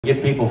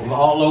Get people from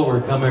all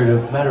over come here.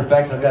 Matter of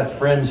fact, I've got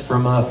friends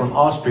from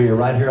Austria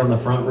right here on the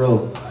front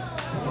row.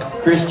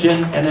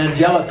 Christian and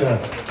Angelica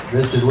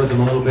visited with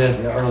them a little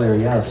bit earlier.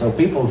 Yeah, so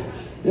people,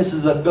 this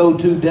is a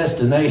go-to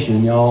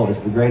destination, y'all. It's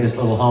the greatest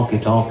little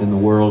honky-tonk in the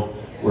world.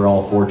 We're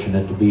all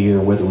fortunate to be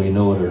here, whether we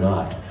know it or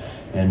not.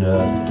 And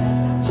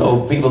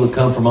so people that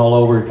come from all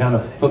over kind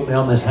of put me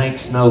on this Hank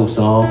Snow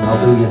song.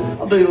 I'll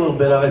do you a little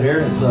bit of it here.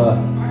 It's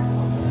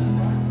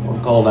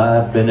one called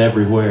 "I've Been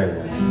Everywhere."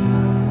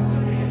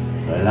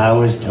 Well, I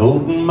was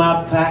toting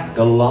my pack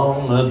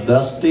along a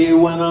dusty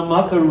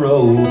Winnemucca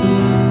road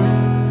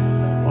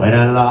when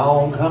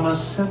along come a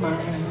semi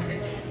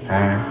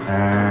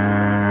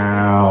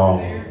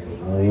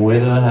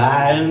with a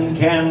high and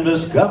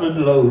canvas covered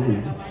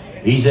load.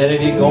 He said,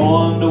 "If you're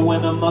going to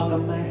Winnemucca,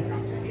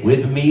 man,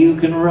 with me you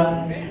can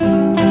ride."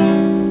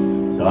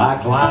 So I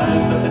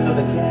climbed up into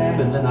the cab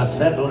and then I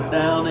settled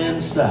down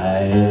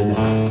inside.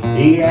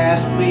 He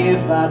asked me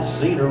if I'd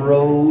seen a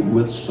road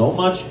with so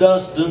much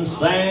dust and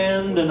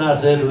sand, and I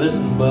said,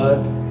 "Listen,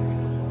 bud,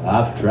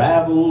 I've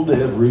traveled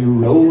every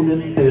road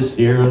in this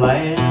here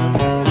land.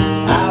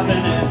 I've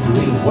been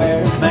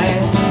everywhere,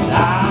 man.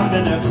 I've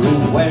been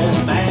everywhere,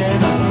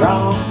 man.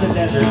 Across the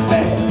desert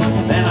bed,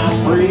 and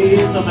I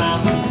breathed the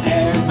mountain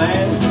air,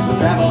 man. The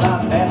travel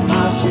I've had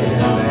my share,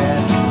 man.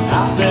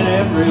 I've been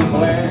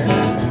everywhere.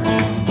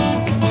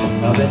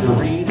 I've been to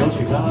Reno,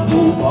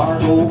 Chicago,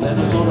 Fargo,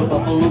 Minnesota,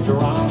 Buffalo,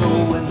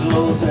 Toronto,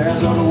 Winslow,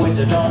 Sarasota,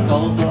 Wichita,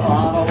 Tulsa,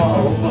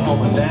 Ottawa,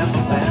 Oklahoma,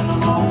 Tampa,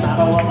 Panama,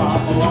 Ottawa,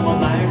 Oklahoma,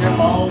 Bangor,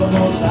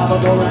 Baltimore,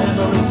 Salvador,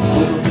 Randall,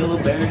 Killer,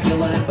 Bear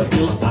Killer, and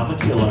Padilla. I'm a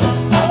killer.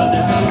 I've been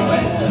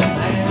everywhere,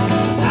 man.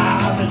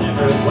 I've been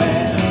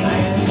everywhere,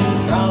 man.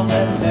 Across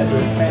that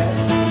desert bed,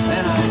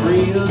 and I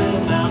breathe a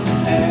little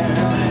mountain air,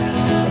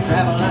 man. The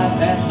travel I've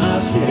had my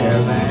share,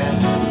 man.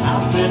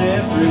 I've been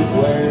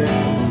everywhere.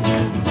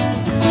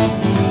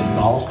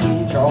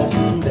 Austin,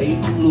 Charleston,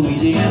 Dayton,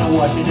 Louisiana,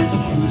 Washington,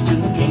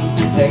 Houston,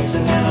 Kingston,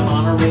 Texas, and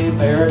Monterey,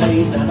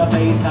 Faraday, Santa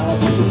Fe,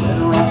 California,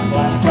 Little Rock,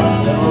 Black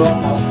Rock, Little Rock,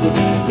 Austin,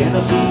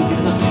 Tennessee,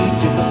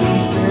 Chicopee,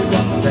 Spirit,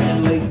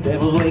 Grand Lake,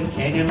 Devil's Lake,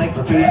 Canyon Lake,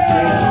 for Pete's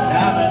sake.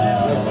 I've been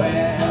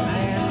everywhere,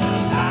 man.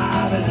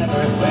 I've been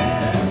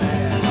everywhere,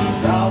 man.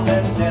 Across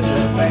that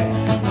desert bed,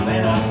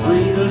 man, I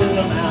breathe a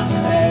little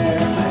mountain air,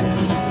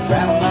 man.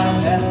 Travel,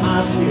 I've had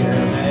my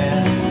share, man.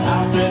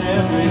 I've been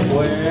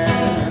everywhere.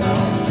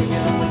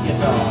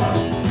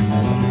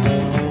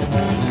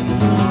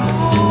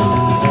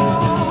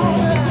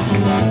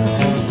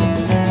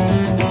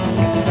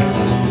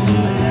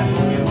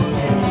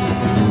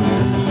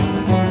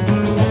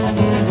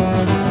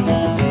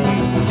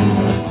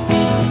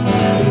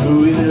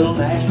 Louisville,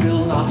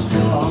 Nashville,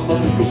 Knoxville,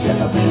 Honolulu,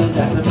 Sheffield,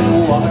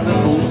 Jacksonville,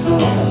 Waterville, Coastal,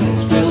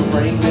 Hicksville,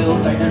 Springville,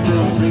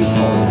 Fayetteville,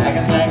 Freeport,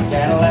 Hackensack,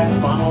 Cadillac,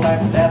 Fond du Lac,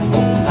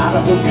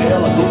 Idaho,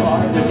 Keller,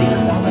 Argentina,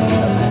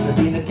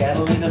 Pasadena,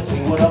 Catalina,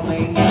 see what I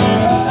mean?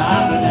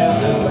 I've been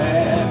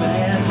everywhere,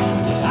 man.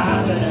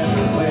 I've been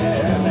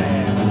everywhere,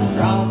 man.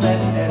 Across that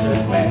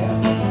desert bed,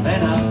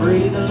 man, I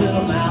breathe a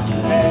little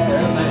mountain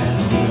air,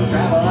 man.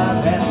 Travel,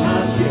 I've had my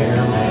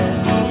share, man.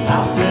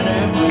 I've been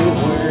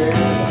everywhere.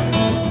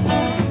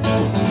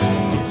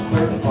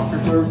 Pittsburgh,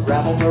 Parkersburg,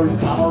 Gravelburg,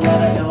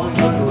 Colorado,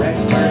 Ellensburg,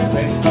 Rexburg,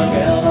 Vicksburg,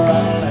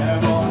 Eldorado,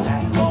 Laramore,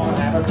 Hackmore,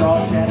 Haverstraw,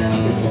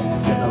 Chattanooga,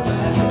 Chaska,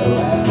 Nebraska,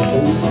 Alaska,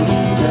 Oldman,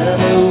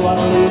 Fairview,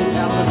 Waterloo,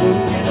 Kalamazoo,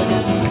 Kansas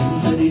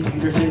City,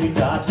 Cedar City,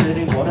 Dodge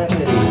City, what a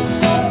pity.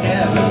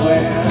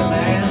 Everywhere,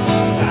 man.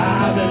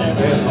 I've been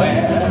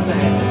everywhere,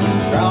 man.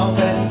 Across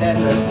that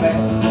desert bed,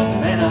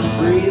 man, I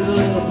breathe a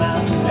little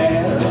mountain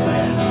air,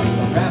 man.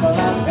 Travel,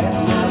 I've had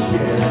my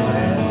share,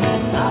 man.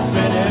 I've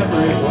been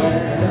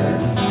everywhere.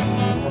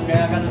 Okay,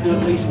 I got to do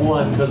at least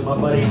one because my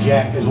buddy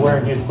Jack is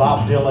wearing his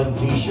Bob Dylan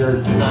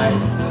t-shirt tonight.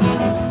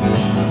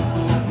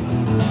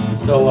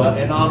 So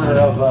in honor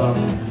of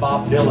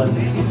Bob Dylan,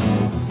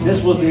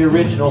 this was the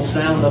original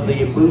sound of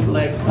the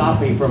bootleg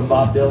copy from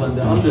Bob Dylan,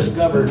 the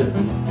undiscovered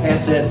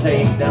cassette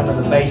tape down in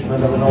the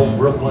basement of an old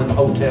Brooklyn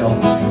hotel.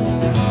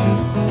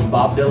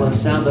 Bob Dylan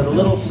sounded a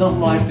little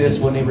something like this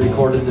when he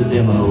recorded the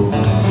demo.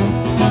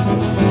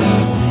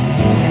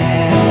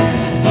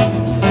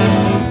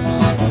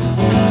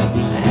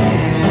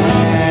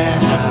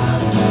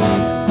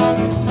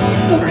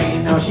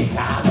 Reno,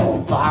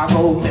 Chicago,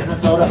 Fargo,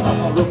 Minnesota,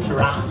 Buffalo,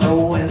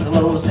 Toronto,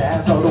 Winslow,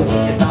 Sarasota,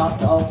 Wichita,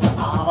 Tulsa,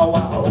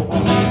 Ottawa,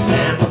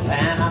 Tampa,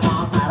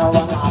 Panama,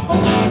 Ottawa,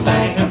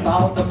 Bangor,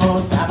 Baltimore,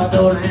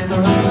 Salvador,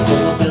 Randall,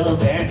 Bill,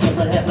 Bear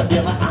Killer,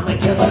 Padilla, I'm a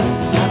killer.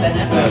 I've been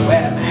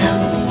everywhere, man.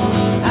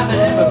 I've been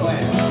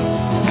everywhere.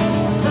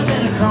 I've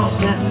been across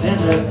that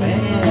desert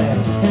bed,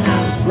 and I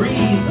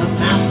breathe the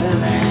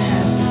mountain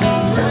air.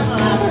 Travel,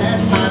 I've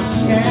had my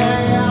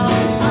share.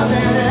 I've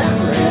been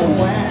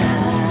everywhere.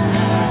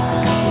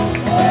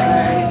 There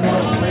ain't no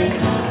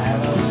place I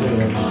haven't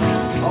been.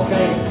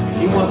 Okay,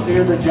 he wants to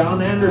hear the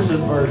John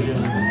Anderson version.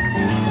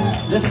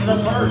 This is the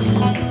first.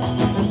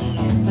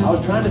 I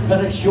was trying to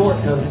cut it short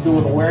because I didn't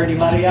want to wear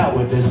anybody out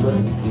with this, but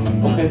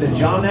okay, the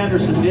John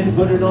Anderson did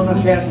put it on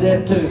a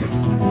cassette too.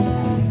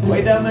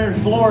 Way down there in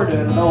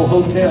Florida in an old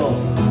hotel.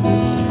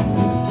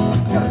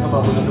 Gotta come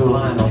up with a new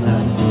line on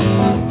that.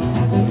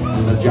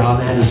 The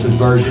John Anderson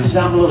version.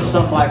 Sound a little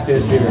something like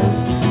this here.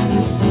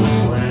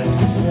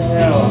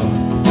 Well,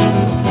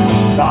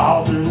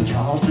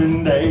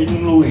 Charleston,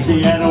 Dayton,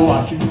 Louisiana,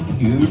 Washington,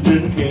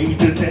 Houston,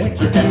 Kingston,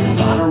 Texas,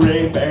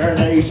 Monterey,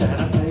 Faraday,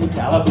 Santa Fe,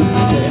 California,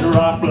 Dead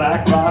Rock,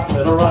 Black Rock,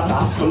 Little Rock,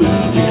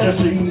 Oskaloosa,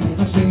 Tennessee,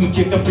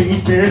 Chicopee,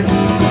 Spirit,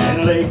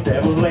 Sand Lake,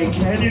 Devil's Lake,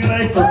 Canyon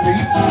Lake, for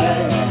Pete's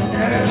sake.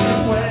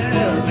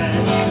 Everywhere,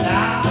 man,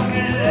 I'm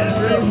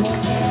everywhere.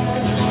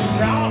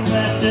 Cross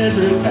that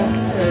desert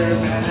barrier,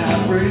 man,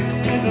 I breathe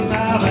the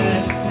mountain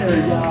air,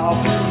 y'all.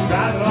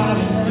 Drive on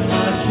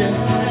my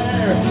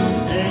share.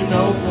 Ain't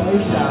no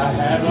place I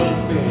have